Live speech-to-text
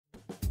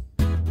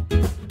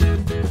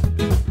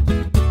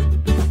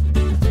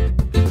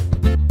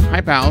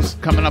Hi pals,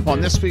 coming up on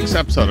this week's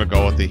episode of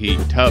Go With The Heat,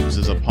 Tubbs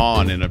is a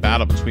pawn in a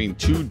battle between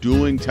two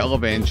dueling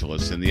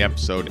televangelists in the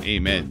episode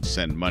Amen,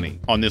 Send Money.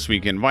 On This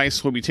Week in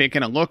Vice, we'll be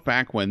taking a look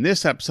back when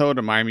this episode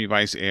of Miami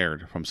Vice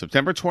aired, from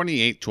September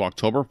 28th to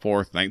October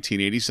 4th,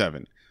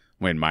 1987,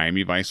 when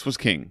Miami Vice was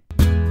king.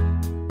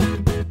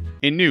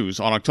 In news,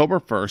 on October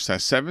 1st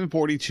at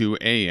 7:42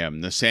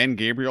 a.m., the San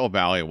Gabriel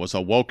Valley was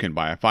awoken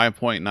by a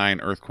 5.9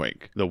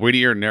 earthquake. The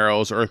Whittier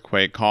Narrows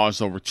earthquake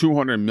caused over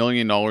 $200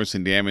 million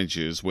in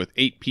damages, with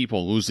 8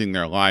 people losing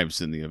their lives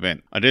in the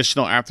event.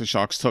 Additional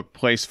aftershocks took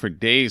place for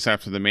days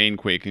after the main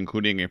quake,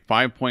 including a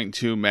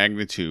 5.2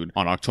 magnitude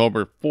on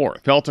October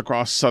 4th. Felt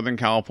across Southern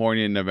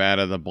California and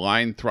Nevada, the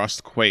blind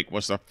thrust quake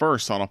was the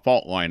first on a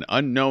fault line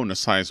unknown to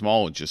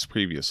seismologists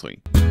previously.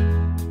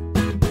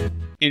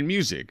 In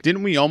music,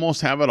 Didn't We Almost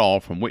Have It All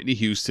from Whitney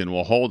Houston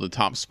will hold the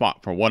top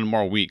spot for one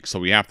more week, so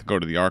we have to go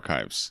to the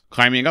archives.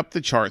 Climbing up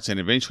the charts and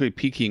eventually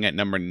peaking at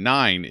number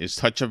 9 is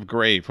Touch of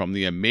Grey from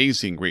the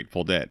amazing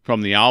Grateful Dead.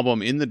 From the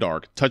album In the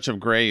Dark, Touch of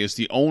Grey is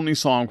the only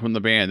song from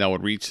the band that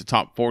would reach the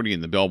top 40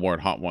 in the Billboard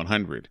Hot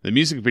 100. The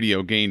music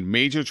video gained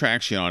major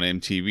traction on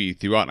MTV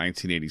throughout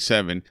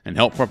 1987 and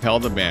helped propel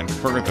the band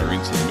further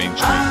into the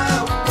mainstream.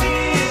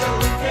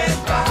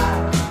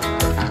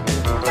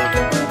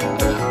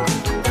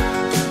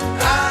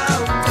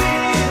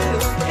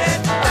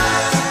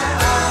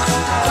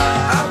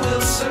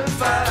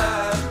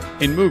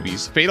 In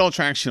movies, Fatal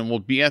Attraction will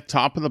be at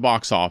top of the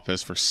box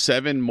office for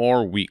 7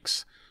 more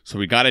weeks, so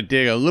we gotta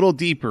dig a little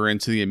deeper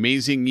into the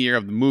amazing year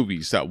of the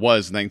movies that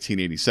was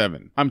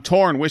 1987. I'm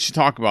torn which to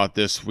talk about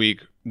this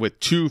week, with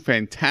 2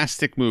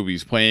 fantastic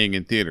movies playing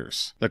in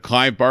theaters. The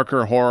Clive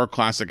Barker horror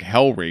classic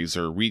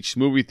Hellraiser reached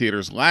movie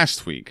theaters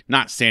last week,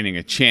 not standing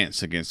a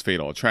chance against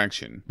Fatal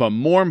Attraction. But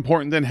more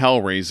important than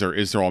Hellraiser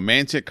is the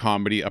romantic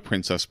comedy A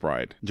Princess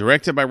Bride.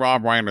 Directed by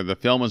Rob Reiner, the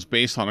film is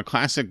based on a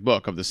classic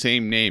book of the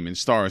same name and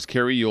stars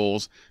Carrie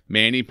Yules,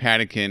 Mandy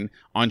Patinkin,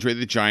 Andre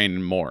the Giant,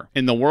 and more.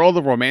 In the world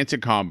of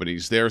romantic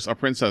comedies, there's A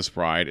Princess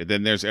Bride, and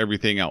then there's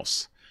everything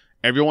else.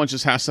 Everyone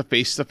just has to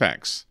face the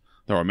facts.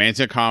 The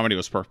romantic comedy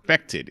was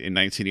perfected in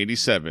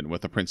 1987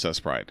 with The Princess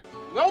Bride.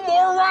 No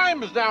more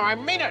rhymes now, I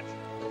mean it!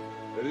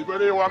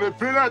 Anybody want a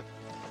peanut?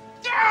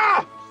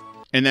 Ah!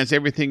 And that's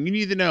everything you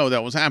need to know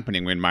that was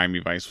happening when Miami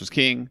Vice was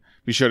king.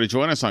 Be sure to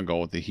join us on Go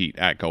With The Heat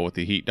at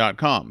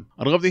gowiththeheat.com.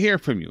 I'd love to hear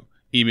from you.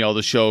 Email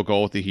the show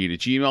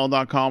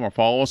gowiththeheat@gmail.com or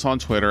follow us on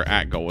Twitter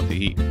at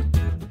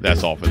gowiththeheat.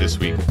 That's all for this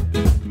week.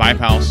 Bye,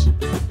 pals.